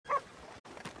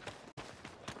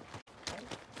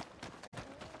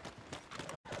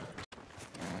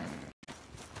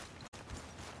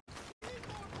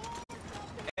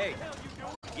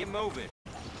move it.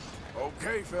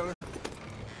 Okay, fella.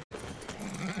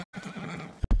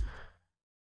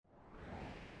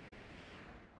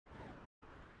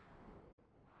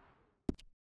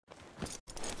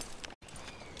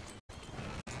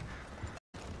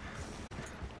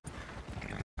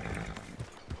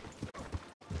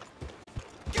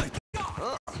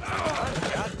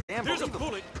 Damn, there's a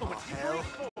bullet coming hell.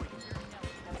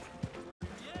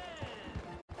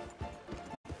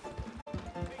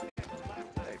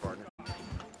 Hey, partner.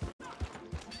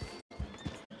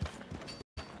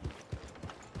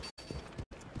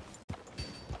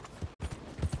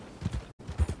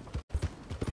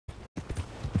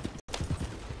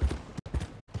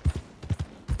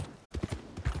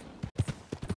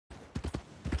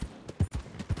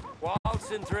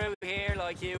 Waltzing through here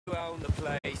like you own the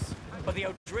place. But the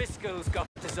O'Driscoll's got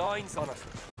designs on it.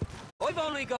 I've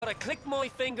only got to click my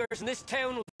fingers and this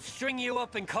town will string you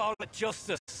up and call it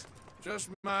justice. Just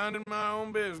minding my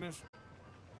own business.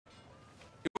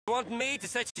 You want me to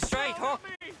set you straight, huh?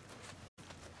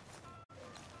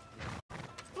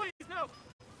 Please, no!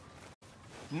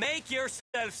 Make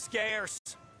yourself scarce.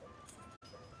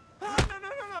 No!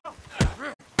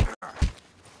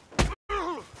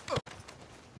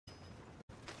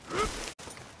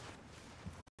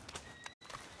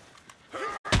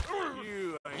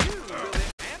 You ain't Really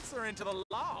answering to the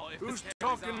law. If Who's this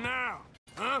carries talking on. now?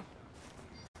 Huh?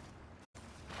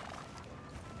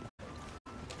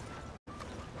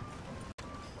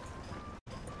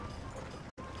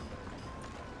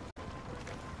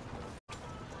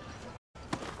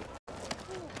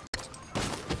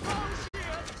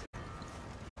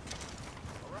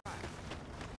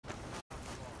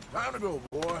 Time to go,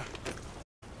 boy.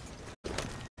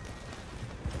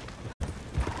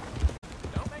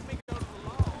 Don't make me go to the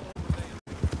law over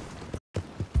this.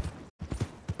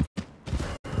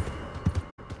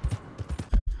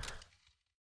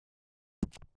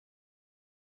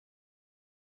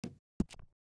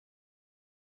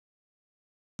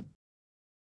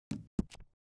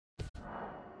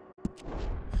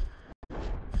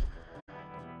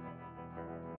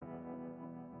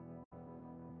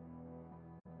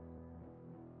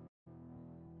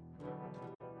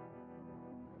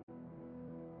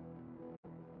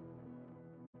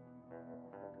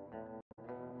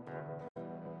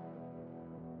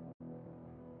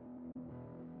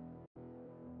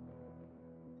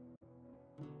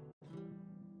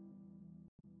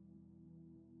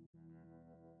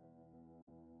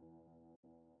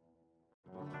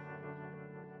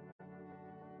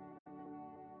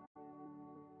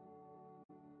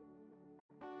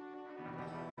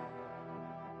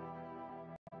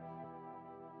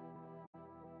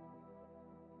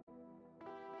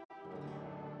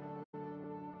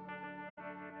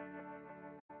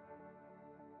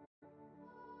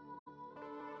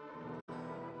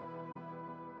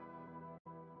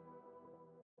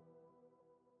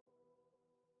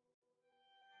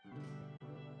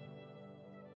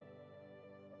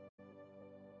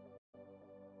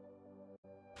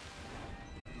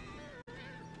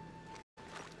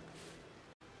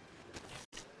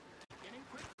 Getting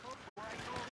quick before I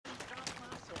go and stop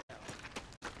myself.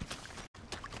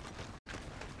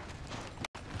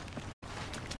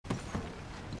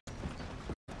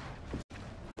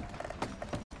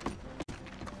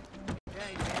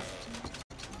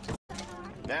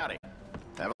 Howdy.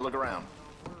 Have a look around.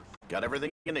 Got everything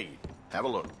you need. Have a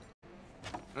look.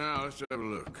 Now, let's have a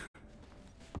look.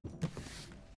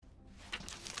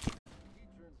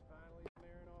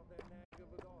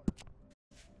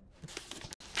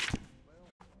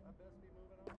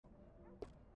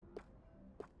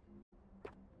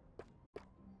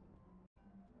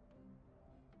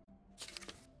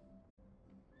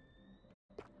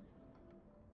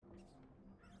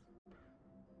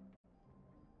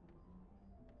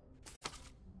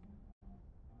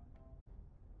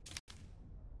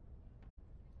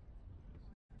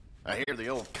 I hear the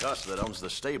old cuss that owns the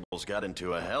stables got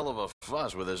into a hell of a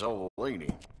fuss with his old lady.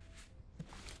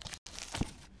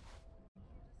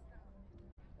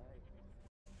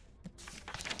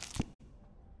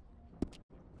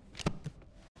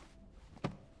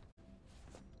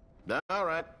 All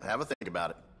right, have a think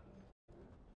about it.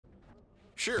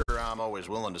 Sure, I'm always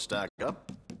willing to stack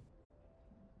up.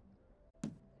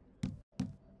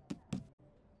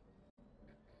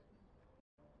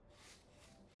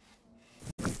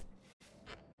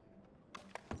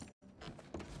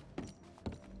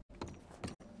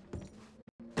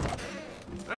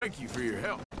 Thank you for your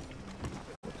help.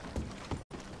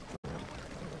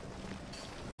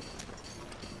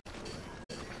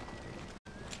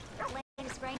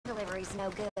 Latest grain delivery's no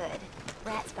good.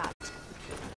 Rats got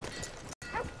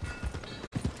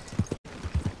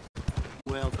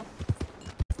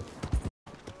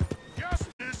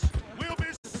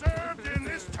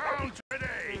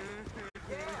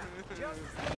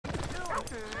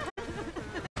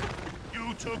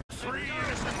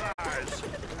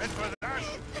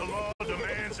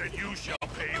shall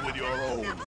pay with your own.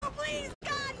 No, please,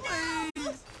 God,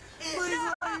 no! Please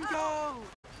let him go!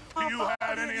 Do you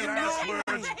have any last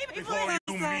words before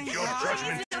you meet your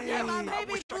judgment? Don't take my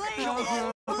baby, please! Please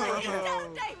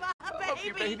don't take my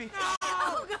baby! baby.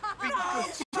 Oh, God!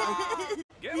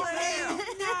 Get him down!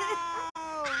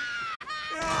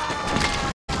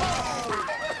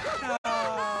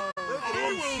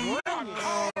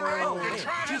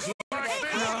 Just like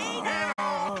this in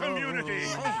our community.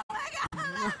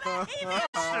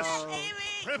 Justice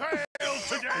prevails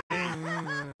today.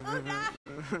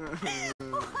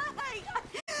 Why?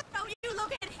 Oh, you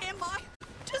look at him, boy.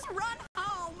 Just run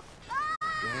home.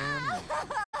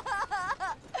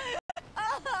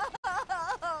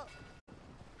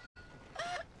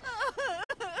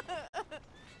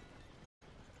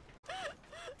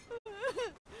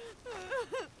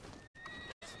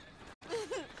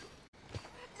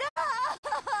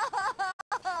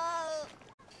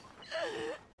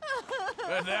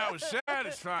 That was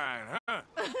satisfying, huh?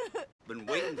 Been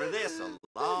waiting for this a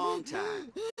long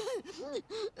time.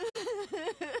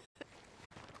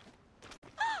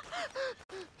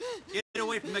 Get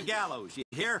away from the gallows, you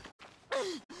hear?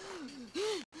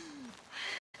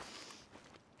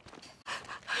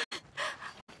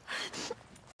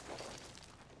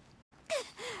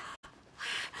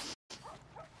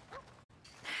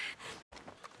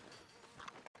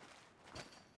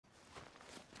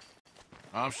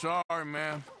 I'm sorry,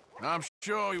 man. I'm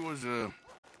sure he was a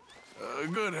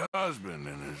good husband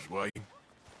in his way.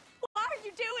 Why are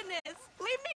you doing this?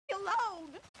 Leave me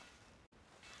alone.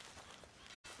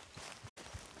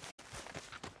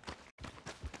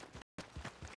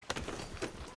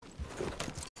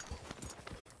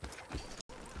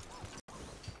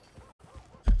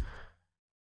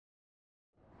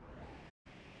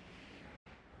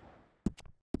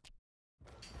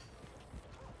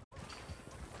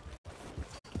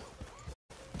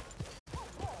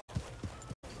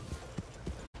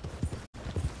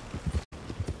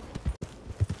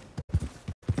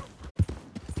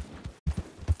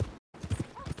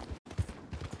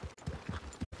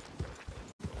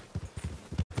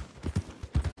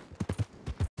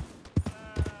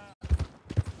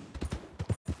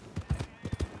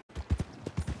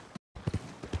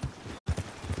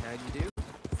 How'd you do?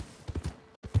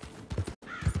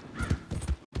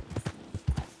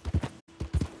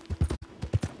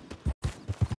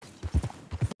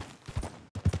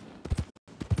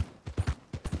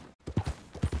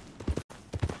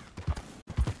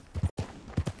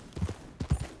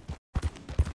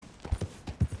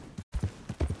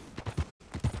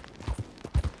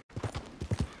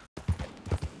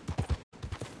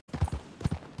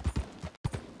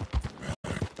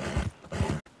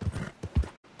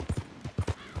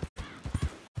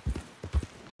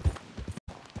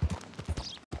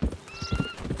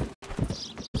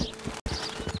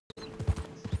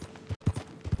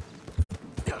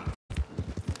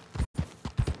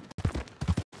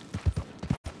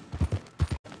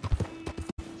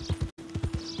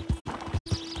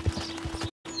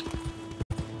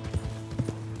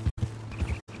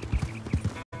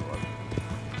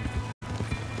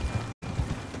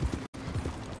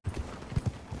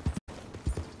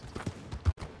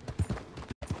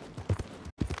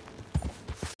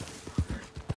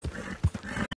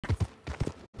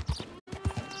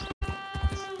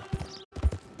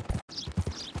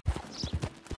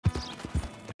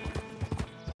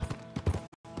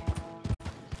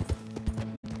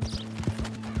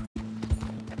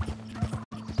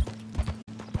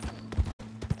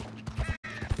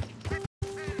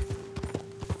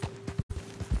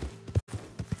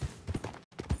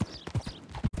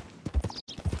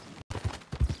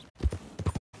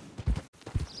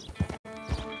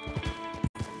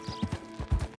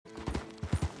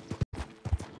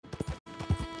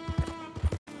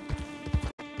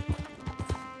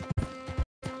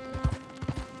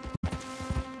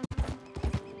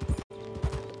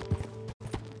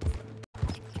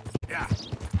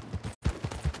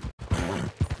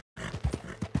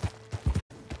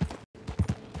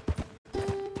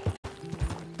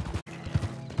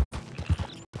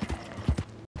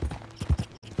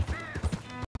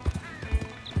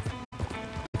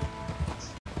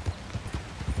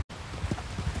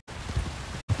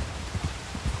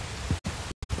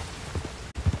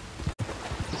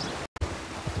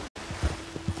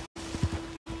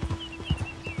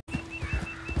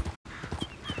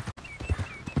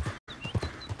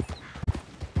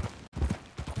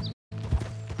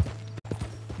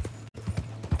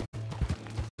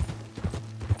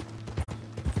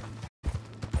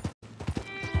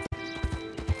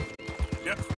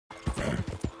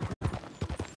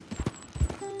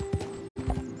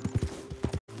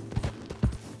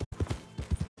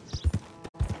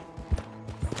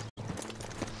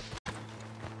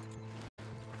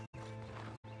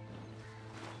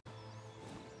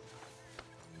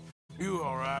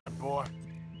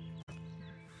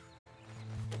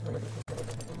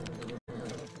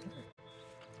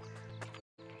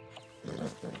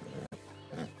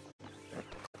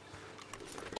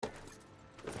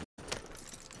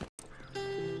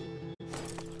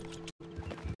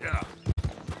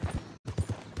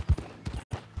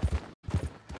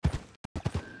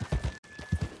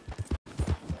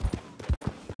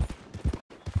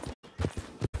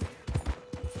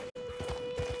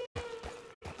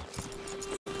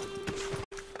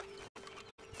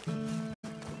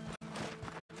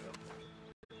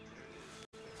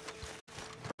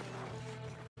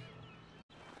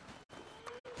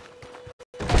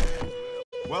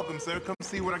 Welcome, sir. Come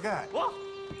see what I got. What?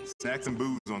 Snacks and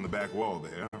booze on the back wall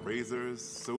there. Razors,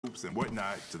 soaps, and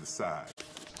whatnot to the side.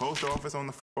 Post office on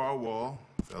the far wall.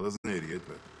 Fella's an idiot,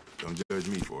 but don't judge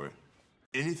me for it.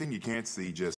 Anything you can't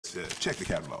see, just check the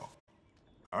catalog.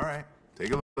 All right,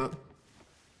 take a look.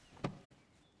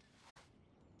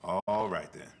 All right,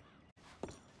 then.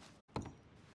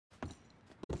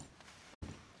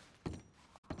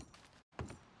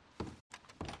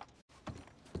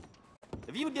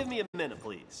 If you would give me a minute,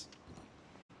 please.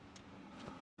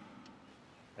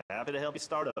 Happy to help you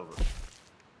start over.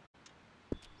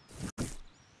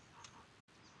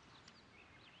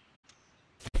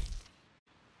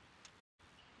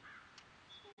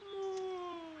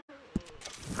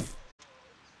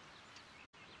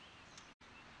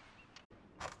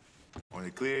 On a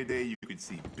clear day, you could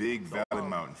see Big Valley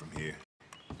Mountain from here.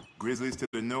 Grizzlies to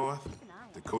the north,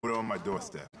 Dakota on my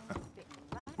doorstep.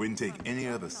 Wouldn't take any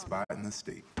other spot in the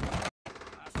state.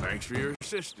 Thanks for your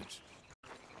assistance.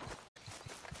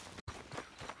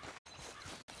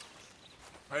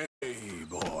 Hey,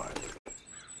 boy.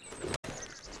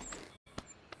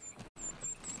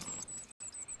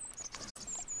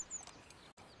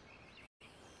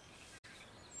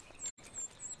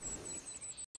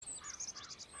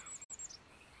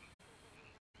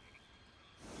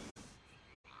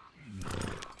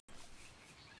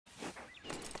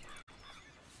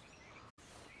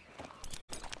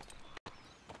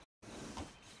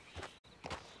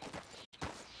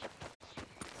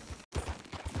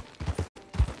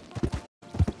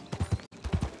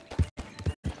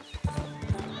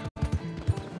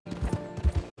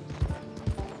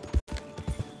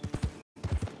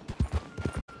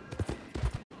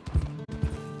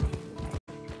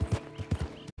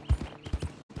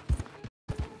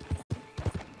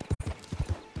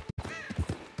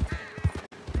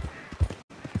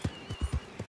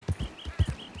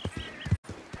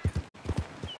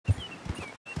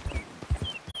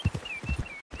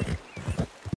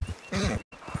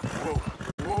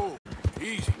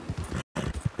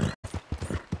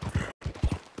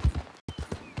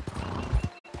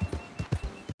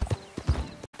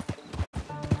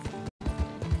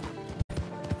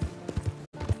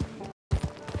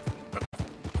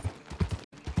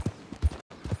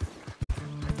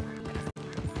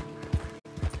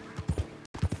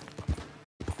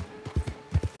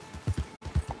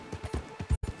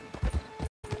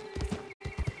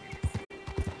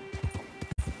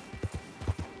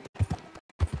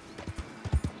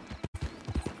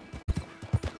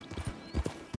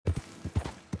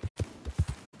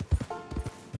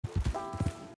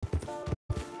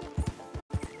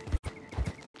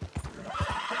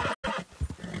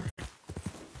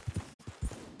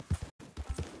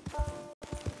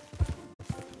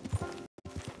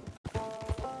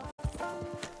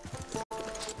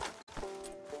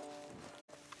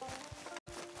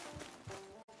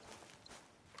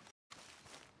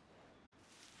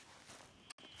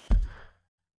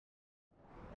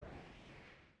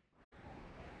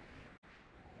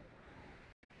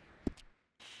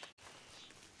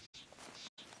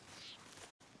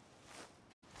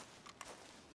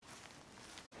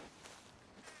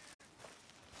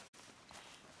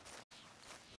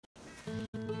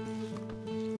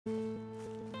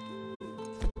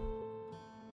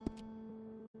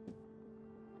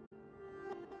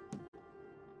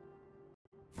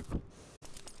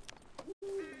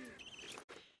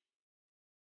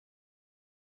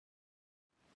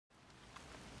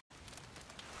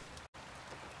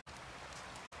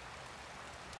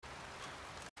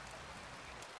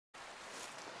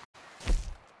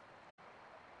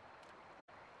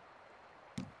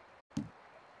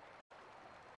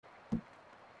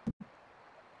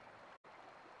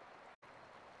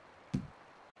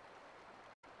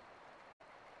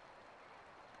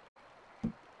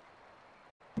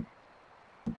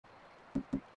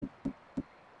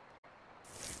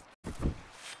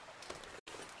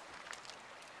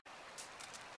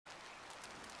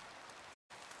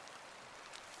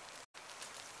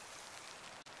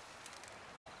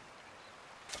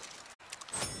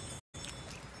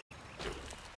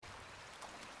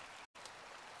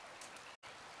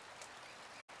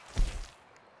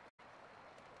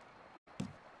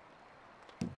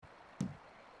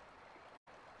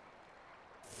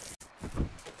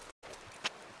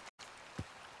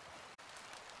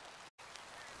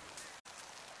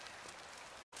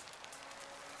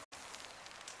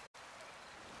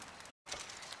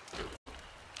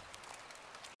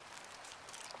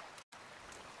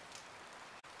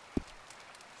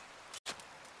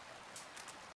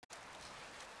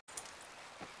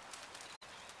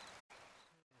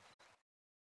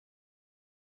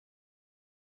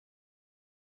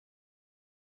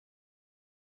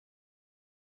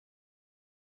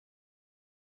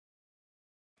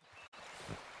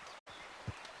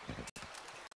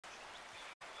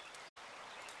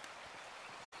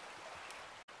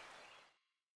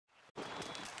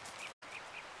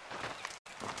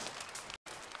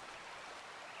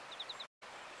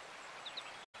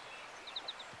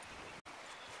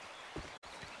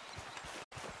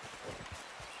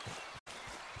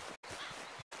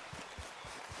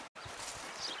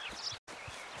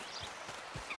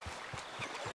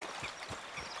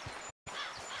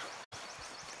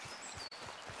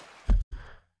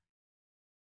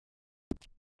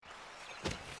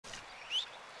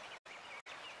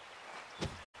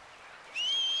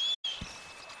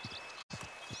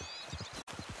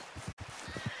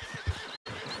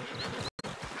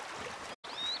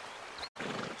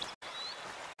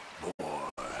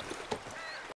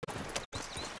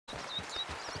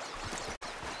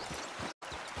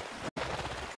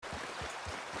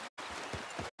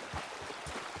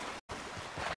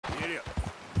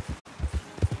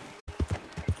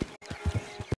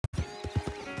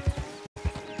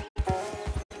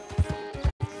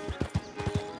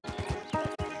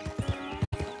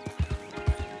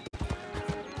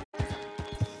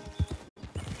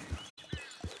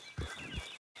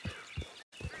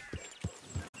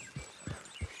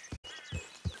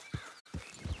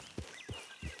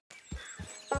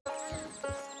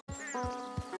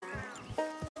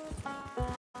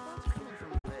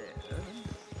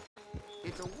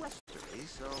 westerly,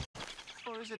 so...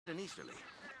 Or is it an easterly?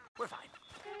 We're fine.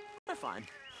 We're fine.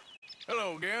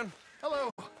 Hello again.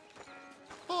 Hello.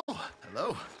 Oh,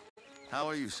 hello. How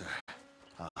are you, sir?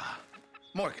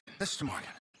 Morgan, Mr. Morgan.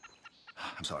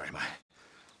 I'm sorry,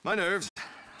 my nerves.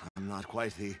 I'm not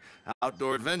quite the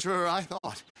outdoor adventurer I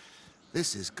thought.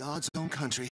 This is God's own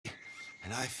country,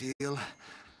 and I feel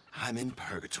I'm in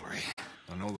purgatory.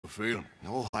 I know the feeling.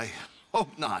 No, I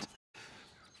hope not.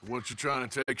 So what you trying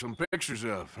to take some pictures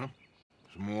of, huh?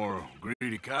 Some more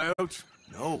greedy coyotes?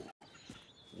 No.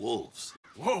 Wolves.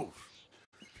 Wolves?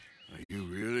 Now, you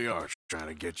really are trying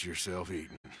to get yourself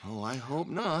eaten. Oh, I hope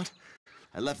not.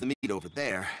 I left the meat over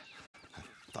there. I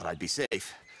thought I'd be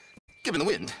safe. Given the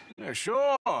wind. Yeah,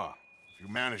 sure. If you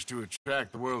manage to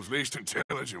attract the world's least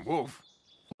intelligent wolf.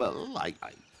 Well,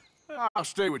 I'll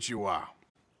stay with you a while.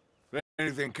 If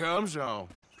anything comes, I'll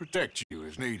protect you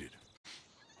as needed.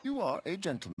 You are a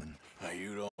gentleman. Now,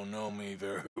 you don't know me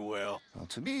very well. Well,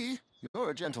 to me,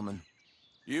 you're a gentleman.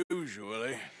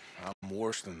 Usually, I'm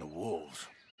worse than the wolves.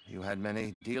 You had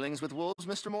many dealings with wolves,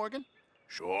 Mr. Morgan?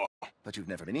 Sure. But you've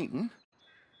never been eaten.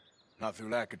 Not through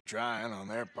lack of trying on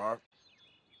their part.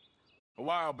 A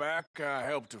while back, I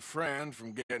helped a friend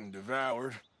from getting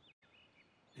devoured.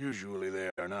 Usually they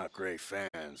are not great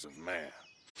fans of man.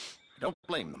 Don't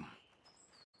blame them.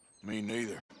 Me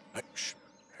neither. Hey, shh,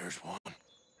 there's one.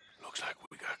 Looks like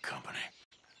we got company.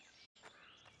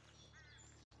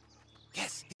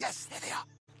 Yes, there they are.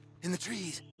 In the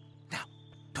trees. Now,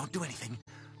 don't do anything.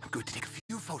 I'm going to take a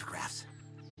few photographs.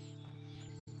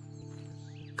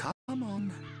 Come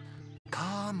on.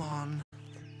 Come on.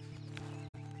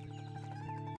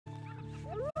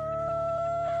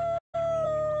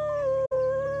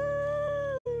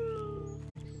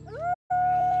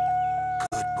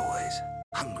 Good boys.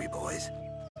 Hungry boys.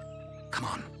 Come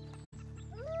on.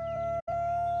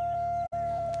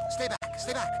 Stay back,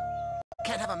 stay back.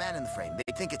 Can't have a man in the frame.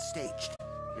 They think it's staged.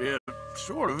 Yeah,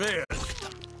 sort of is.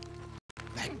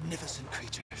 Magnificent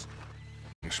creatures.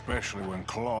 Especially when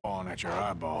clawing at your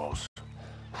eyeballs.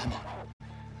 Come on.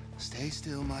 Stay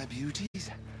still, my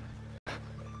beauties.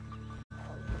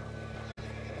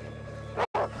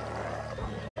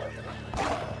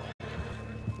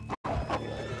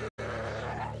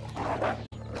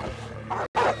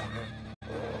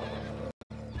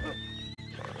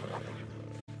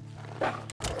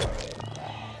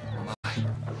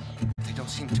 They don't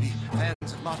seem to be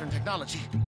fans of modern technology.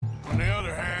 On the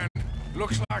other hand,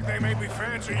 looks like they may be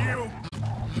fans of you.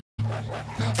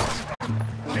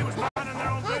 They was minding their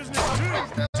own business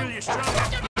too, till you struck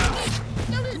it.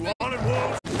 You wanted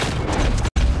wolves.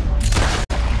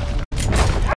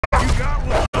 You got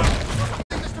one.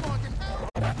 Mr. Morgan.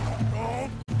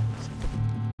 Don't.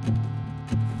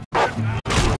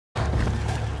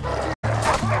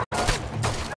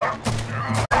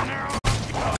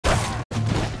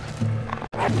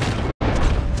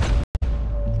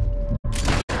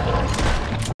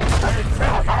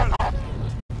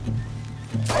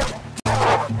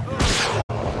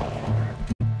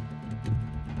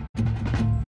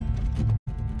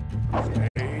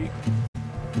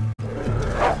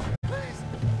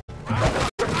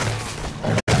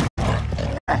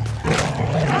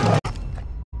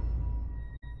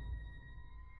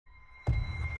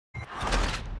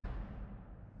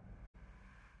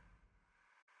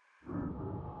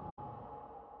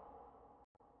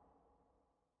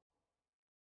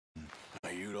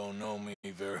 You don't know me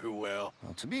very well.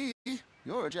 Well, to me,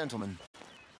 you're a gentleman.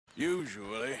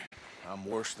 Usually, I'm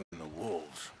worse than the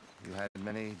wolves. You had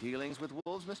many dealings with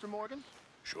wolves, Mr. Morgan?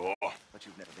 Sure. But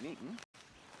you've never been eaten.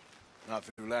 Not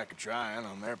through lack of trying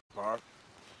on their part.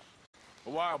 A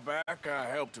while back, I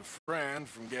helped a friend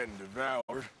from getting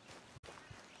devoured.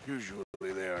 Usually,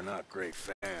 they are not great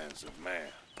fans of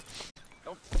man.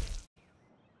 Don't.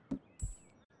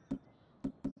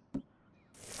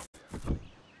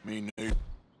 Me neither.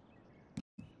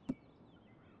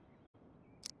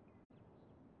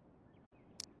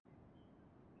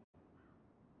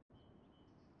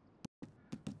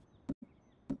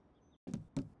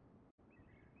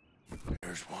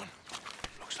 There's one.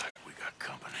 Looks like we got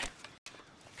company.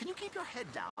 Can you keep your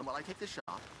head down while I take this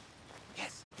shot?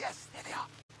 Yes, there they are.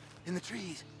 In the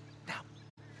trees. Now,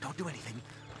 don't do anything.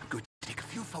 I'm going to take a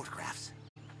few photographs.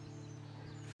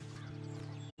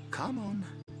 Come on.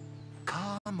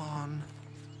 Come on.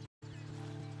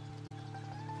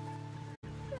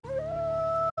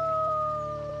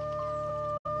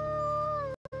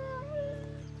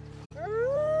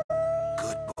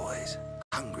 Good boys.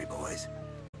 Hungry boys.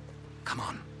 Come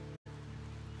on.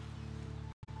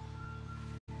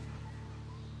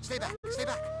 Stay back, stay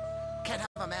back. Can't have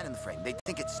a man in the frame. They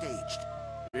think it's staged.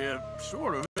 It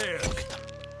sort of is.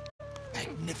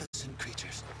 Magnificent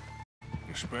creatures.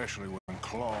 Especially when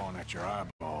clawing at your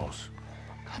eyeballs.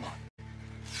 Come on.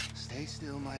 Stay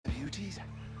still, my beauties.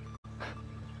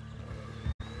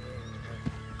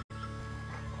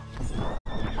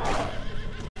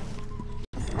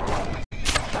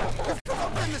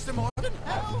 Mr. Morgan,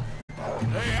 help!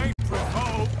 They ain't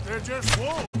provoked, they're just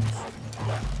wolves.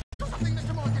 Do something,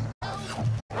 Mr. Morgan, help!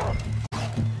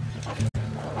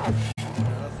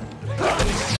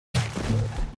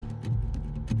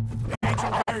 They ain't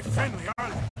so very friendly, are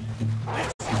they?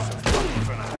 This is a fool of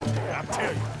an idea, I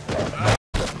tell you.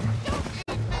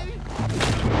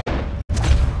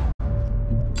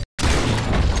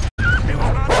 It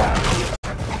was not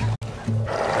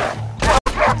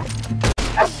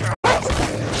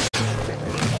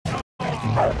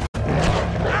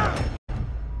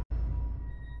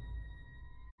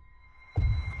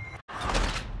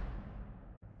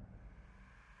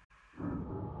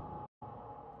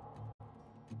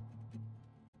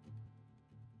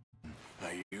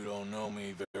You don't know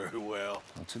me very well.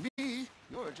 Well, to me,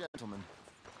 you're a gentleman.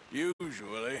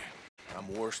 Usually,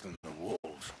 I'm worse than the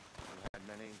wolves. Had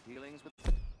many dealings with...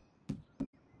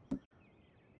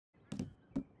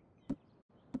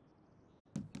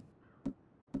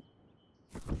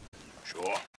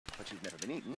 Sure. But you've never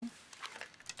been eaten.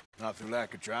 Not through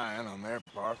lack of trying on their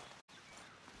part.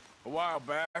 A while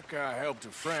back, I helped a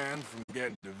friend from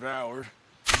getting devoured.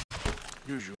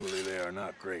 Usually, they are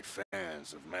not great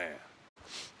fans of man.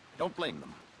 Don't blame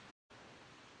them.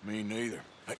 Me neither.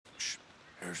 Hey, shh.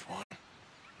 There's one.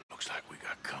 Looks like we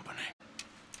got company.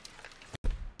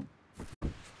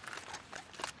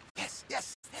 Yes,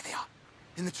 yes, there they are.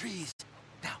 In the trees.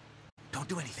 Now, don't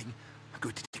do anything. I'm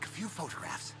going to take a few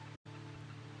photographs.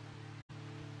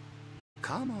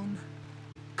 Come on.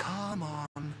 Come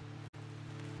on.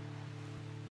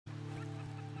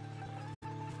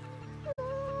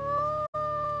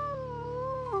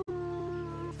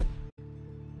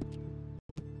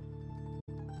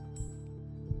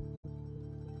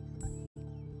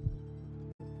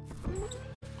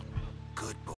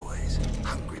 Good boys.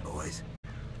 Hungry boys.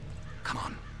 Come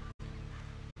on.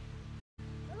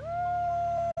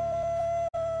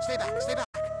 Stay back, stay back.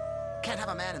 Can't have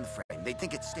a man in the frame. They'd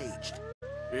think it's staged.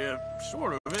 It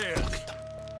sort of is.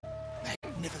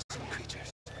 Magnificent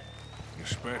creatures.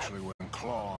 Especially when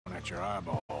clawing at your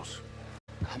eyeballs.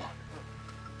 Come on.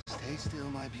 Stay still,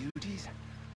 my beauties.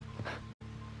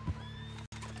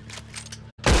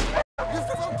 You've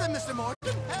provoked them, Mr.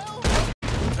 Morgan. Help!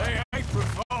 They ain't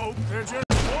provoked, they're just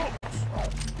wolves.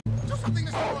 Do something,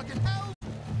 Mr. Morgan. Help!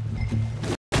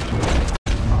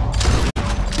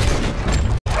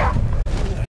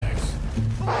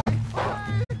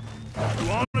 You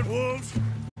wanted wolves?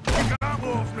 You got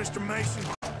wolves, Mr. Mason.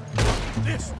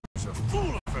 This is a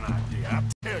fool of an idea, I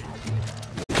tell you.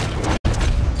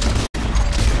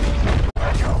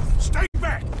 Stay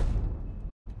back!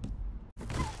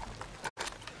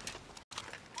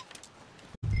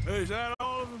 Is that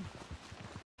all of them?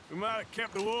 We might have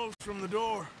kept the wolves from the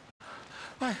door.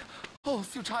 My whole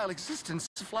futile existence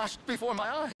flashed before my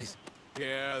eyes.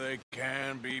 Yeah, they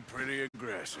can be pretty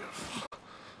aggressive.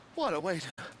 What a way to...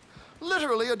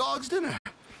 Literally a dog's dinner.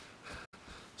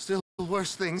 Still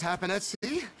worse things happen at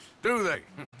sea. Do they?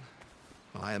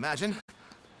 Well, I imagine.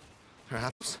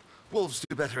 Perhaps wolves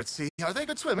do better at sea. Are they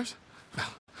good swimmers? Well,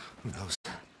 who knows?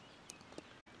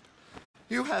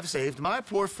 You have saved my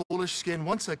poor foolish skin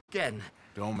once again.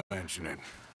 Don't mention it.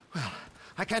 Well,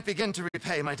 I can't begin to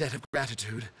repay my debt of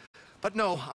gratitude. But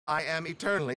no, I am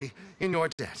eternally in your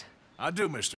debt. I do,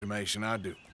 Mr. Mason, I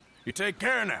do. You take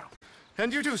care now.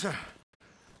 And you too, sir.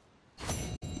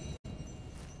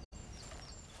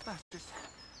 Just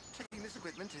checking this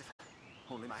equipment, if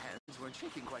only my hands weren't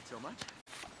shaking quite so much.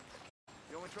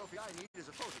 The only trophy I need is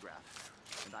a photograph,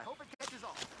 and I hope it catches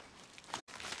on.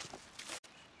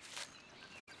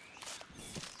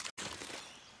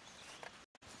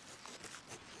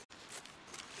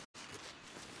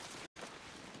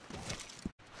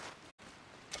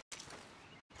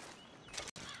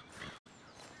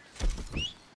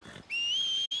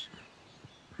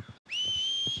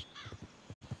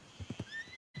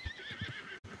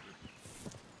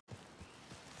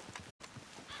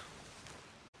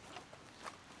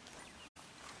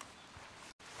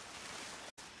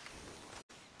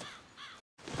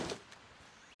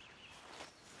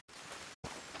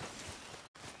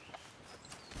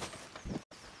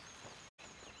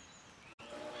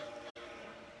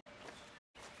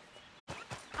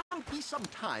 I'll be some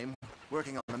time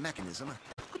working on the mechanism.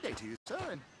 Good day to you, sir,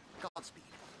 and Godspeed.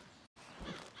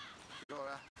 You're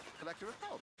a collector of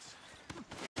pelts.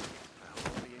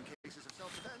 Only in cases of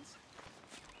self-defense.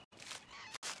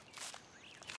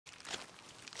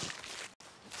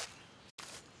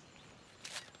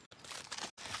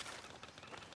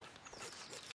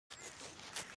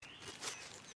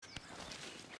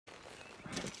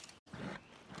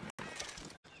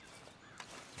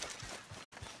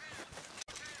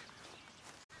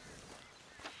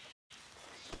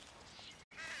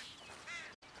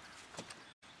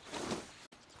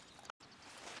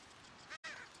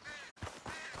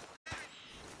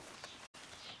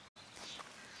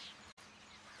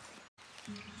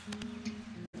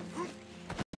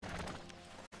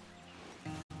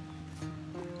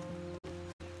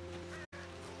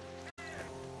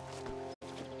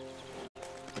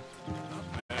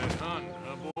 Bad hunting,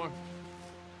 huh, boy?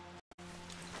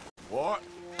 What?